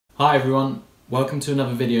Hi everyone, welcome to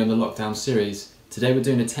another video in the lockdown series. Today we're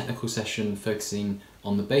doing a technical session focusing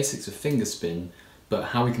on the basics of finger spin, but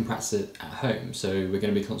how we can practice it at home. So we're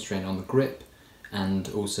going to be concentrating on the grip and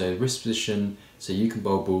also wrist position, so you can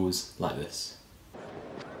bowl balls like this.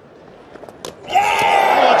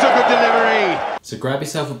 Yeah! What a good delivery! So grab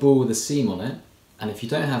yourself a ball with a seam on it, and if you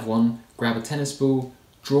don't have one, grab a tennis ball,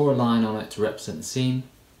 draw a line on it to represent the seam,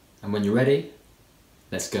 and when you're ready,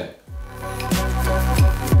 let's go.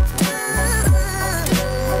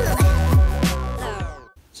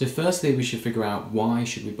 So firstly, we should figure out why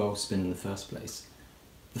should we bowl spin in the first place.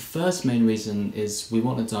 The first main reason is we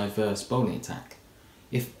want a diverse bowling attack.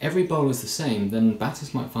 If every bowl is the same, then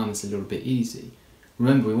batters might find this a little bit easy.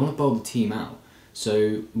 Remember, we want to bowl the team out,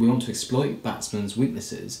 so we want to exploit batsmen's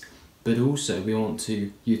weaknesses, but also we want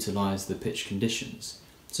to utilise the pitch conditions.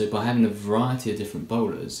 So by having a variety of different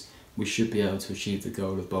bowlers, we should be able to achieve the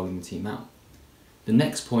goal of bowling the team out. The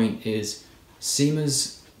next point is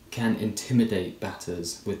seamers can intimidate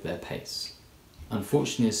batters with their pace.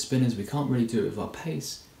 Unfortunately, as spinners, we can't really do it with our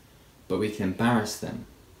pace, but we can embarrass them.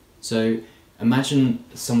 So imagine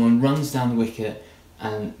someone runs down the wicket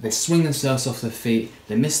and they swing themselves off their feet,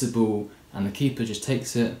 they miss the ball, and the keeper just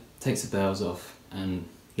takes it, takes the bails off, and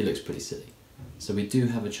he looks pretty silly. So we do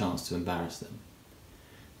have a chance to embarrass them.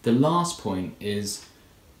 The last point is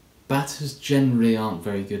batters generally aren't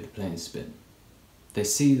very good at playing spin. They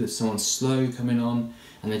see that someone's slow coming on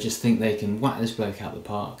and they just think they can whack this bloke out the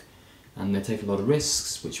park, and they take a lot of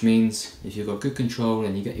risks, which means if you've got good control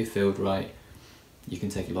and you get your field right, you can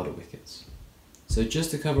take a lot of wickets. So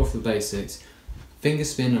just to cover off the basics, finger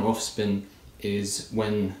spin or off spin is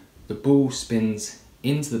when the ball spins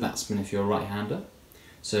into the batsman if you're a right-hander.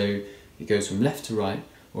 So it goes from left to right,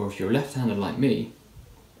 or if you're a left-hander like me,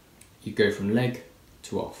 you go from leg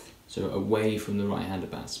to off, so away from the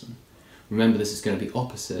right-handed batsman. Remember, this is going to be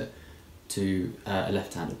opposite to a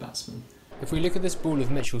left-handed batsman. If we look at this ball of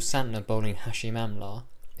Mitchell Santner bowling Hashim Amla,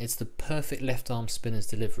 it's the perfect left-arm spinner's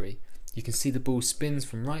delivery. You can see the ball spins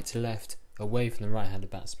from right to left, away from the right-handed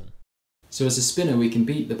batsman. So as a spinner, we can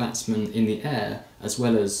beat the batsman in the air as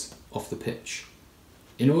well as off the pitch.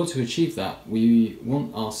 In order to achieve that, we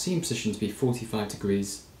want our seam position to be 45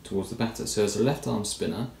 degrees towards the batter. So as a left-arm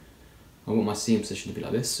spinner, I want my seam position to be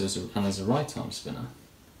like this, and as a right-arm spinner,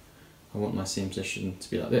 I want my seam position to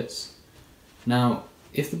be like this. Now,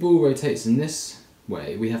 if the ball rotates in this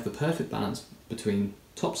way, we have the perfect balance between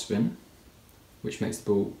top spin, which makes the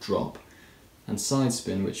ball drop, and side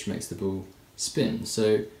spin, which makes the ball spin.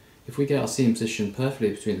 So if we get our seam position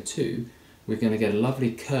perfectly between the two, we're going to get a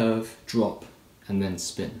lovely curve, drop, and then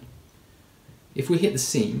spin. If we hit the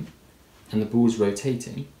seam and the ball's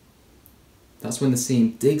rotating, that's when the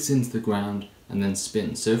seam digs into the ground and then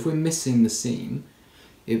spins. So if we're missing the seam,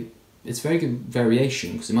 it's very good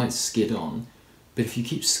variation because it might skid on, but if you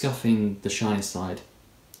keep scuffing the shiny side,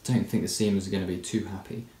 don't think the seamers are going to be too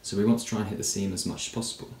happy. So we want to try and hit the seam as much as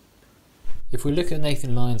possible. If we look at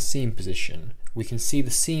Nathan Lyon's seam position, we can see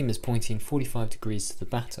the seam is pointing 45 degrees to the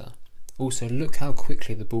batter. Also, look how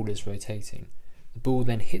quickly the ball is rotating. The ball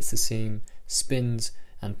then hits the seam, spins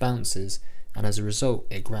and bounces, and as a result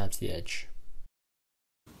it grabs the edge.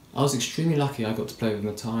 I was extremely lucky I got to play with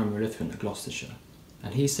Matthias Murathan at Gloucestershire,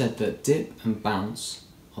 and he said that dip and bounce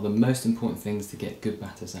are the most important things to get good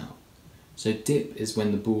batters out. So dip is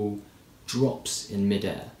when the ball drops in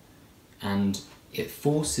mid-air, and it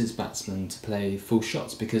forces batsmen to play full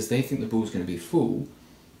shots because they think the ball's going to be full,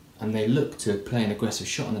 and they look to play an aggressive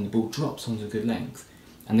shot, and then the ball drops onto a good length.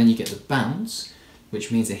 And then you get the bounce,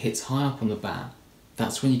 which means it hits high up on the bat.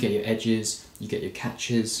 That's when you get your edges, you get your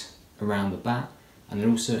catches around the bat, and then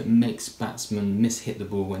also it makes batsmen miss-hit the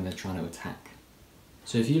ball when they're trying to attack.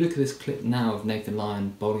 So if you look at this clip now of Nathan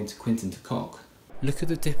Lyon bowling to Quinton de Kock, look at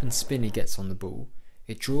the dip and spin he gets on the ball.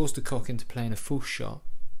 It draws de Kock into playing a full shot,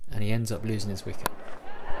 and he ends up losing his wicket.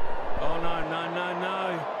 Oh no, no, no,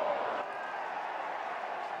 no!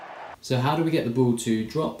 So how do we get the ball to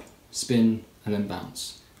drop, spin and then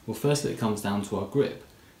bounce? Well, firstly it comes down to our grip,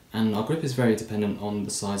 and our grip is very dependent on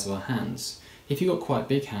the size of our hands. If you've got quite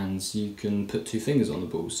big hands, you can put two fingers on the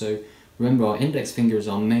ball. So remember, our index finger is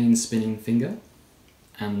our main spinning finger,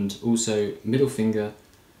 and also middle finger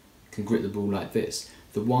can grip the ball like this.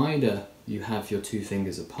 The wider you have your two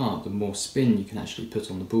fingers apart, the more spin you can actually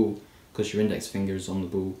put on the ball because your index finger is on the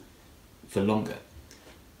ball for longer.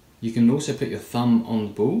 You can also put your thumb on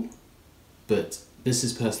the ball, but this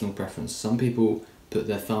is personal preference. Some people put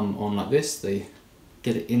their thumb on like this, they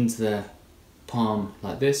get it into their palm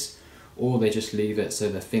like this, or they just leave it so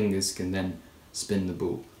their fingers can then spin the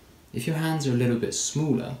ball. If your hands are a little bit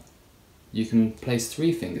smaller, you can place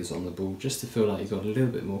 3 fingers on the ball just to feel like you've got a little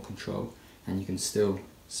bit more control and you can still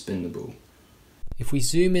spin the ball. If we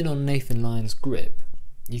zoom in on Nathan Lyon's grip,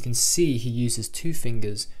 you can see he uses 2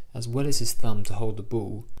 fingers as well as his thumb to hold the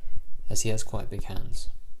ball, as he has quite big hands.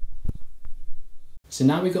 So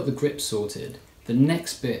now we've got the grip sorted, the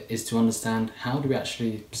next bit is to understand how do we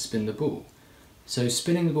actually spin the ball. So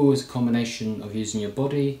spinning the ball is a combination of using your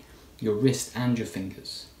body, your wrist and your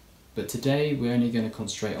fingers. But today we're only going to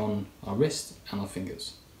concentrate on our wrist and our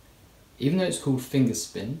fingers. Even though it's called finger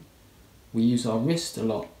spin, we use our wrist a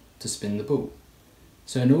lot to spin the ball.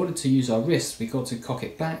 So in order to use our wrist, we've got to cock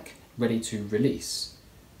it back, ready to release.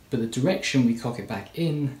 But the direction we cock it back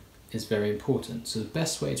in is very important. So the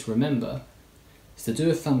best way to remember is to do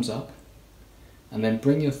a thumbs up and then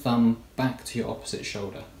bring your thumb back to your opposite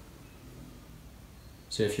shoulder.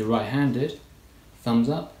 So if you're right-handed, thumbs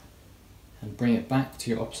up and bring it back to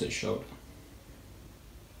your opposite shoulder.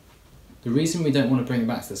 The reason we don't want to bring it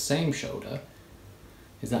back to the same shoulder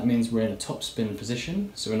is that means we're in a top spin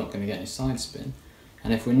position, so we're not going to get any side spin.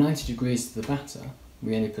 And if we're 90 degrees to the batter,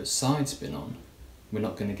 we only put side spin on, we're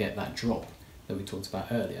not going to get that drop that we talked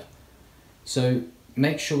about earlier. So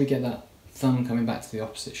make sure we get that thumb coming back to the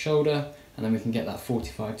opposite shoulder, and then we can get that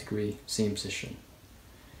 45-degree seam position.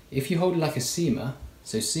 If you hold it like a seamer,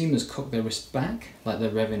 so seamers cock their wrist back like they're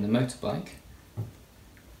revving the motorbike.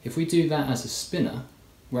 If we do that as a spinner,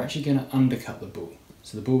 we're actually going to undercut the ball.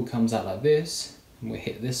 So the ball comes out like this, and we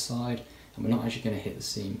hit this side, and we're not actually going to hit the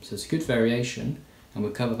seam. So it's a good variation, and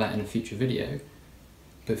we'll cover that in a future video.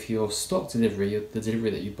 But for your stock delivery, the delivery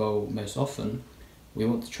that you bowl most often, we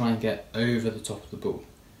want to try and get over the top of the ball.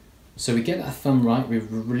 So we get that thumb right, we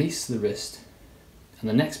release the wrist, and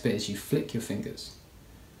the next bit is you flick your fingers.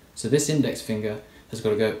 So this index finger has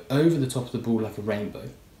got to go over the top of the ball like a rainbow.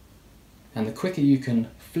 And the quicker you can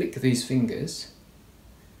flick these fingers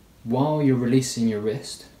while you're releasing your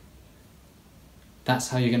wrist, that's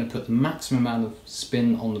how you're going to put the maximum amount of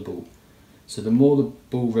spin on the ball. So the more the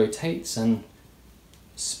ball rotates and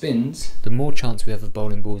spins, the more chance we have of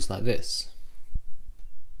bowling balls like this.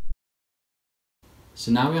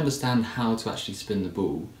 So now we understand how to actually spin the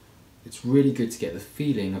ball. It's really good to get the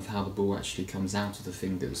feeling of how the ball actually comes out of the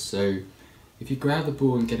fingers. So if you grab the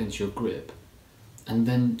ball and get into your grip, and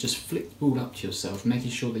then just flick the ball up to yourself,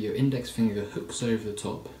 making sure that your index finger hooks over the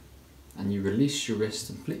top, and you release your wrist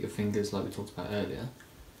and flick your fingers like we talked about earlier,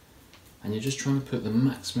 and you're just trying to put the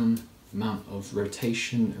maximum amount of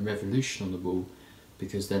rotation and revolution on the ball,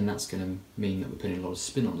 because then that's going to mean that we're putting a lot of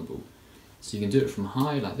spin on the ball. So you can do it from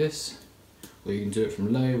high like this, or you can do it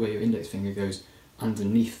from low where your index finger goes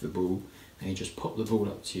underneath the ball and you just pop the ball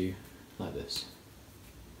up to you like this.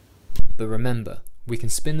 But remember, we can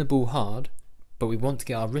spin the ball hard, but we want to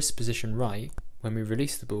get our wrist position right when we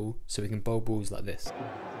release the ball so we can bowl balls like this.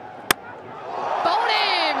 Bowl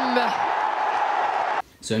him!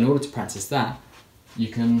 So in order to practice that, you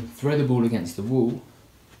can throw the ball against the wall,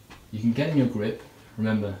 you can get in your grip,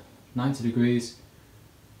 remember 90 degrees,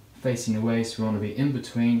 facing away, so we want to be in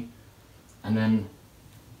between, and then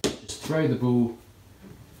just throw the ball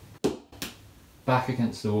back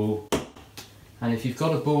against the wall. And if you've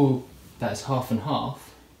got a ball that is half and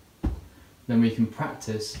half, then we can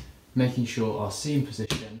practice making sure our seam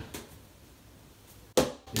position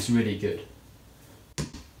is really good.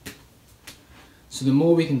 So the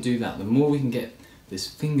more we can do that, the more we can get this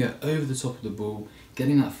finger over the top of the ball,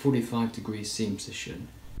 getting that 45-degree seam position,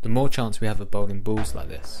 the more chance we have of bowling balls like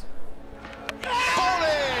this.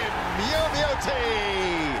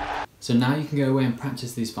 So now you can go away and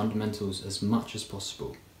practice these fundamentals as much as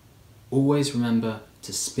possible. Always remember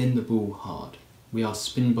to spin the ball hard. We are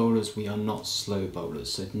spin bowlers, we are not slow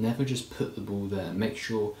bowlers, so never just put the ball there. Make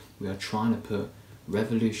sure we are trying to put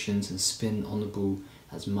revolutions and spin on the ball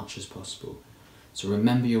as much as possible. So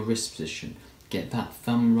remember your wrist position, get that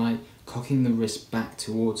thumb right, cocking the wrist back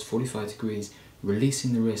towards 45 degrees,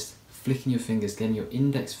 releasing the wrist, flicking your fingers, getting your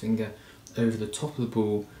index finger over the top of the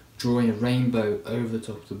ball, drawing a rainbow over the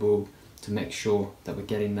top of the ball to make sure that we're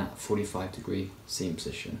getting that 45-degree seam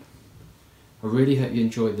position. I really hope you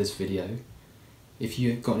enjoyed this video. If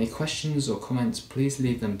you've got any questions or comments, please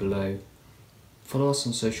leave them below. Follow us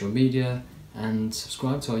on social media and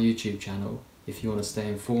subscribe to our YouTube channel if you want to stay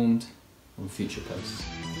informed on future posts.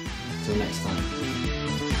 Until next time.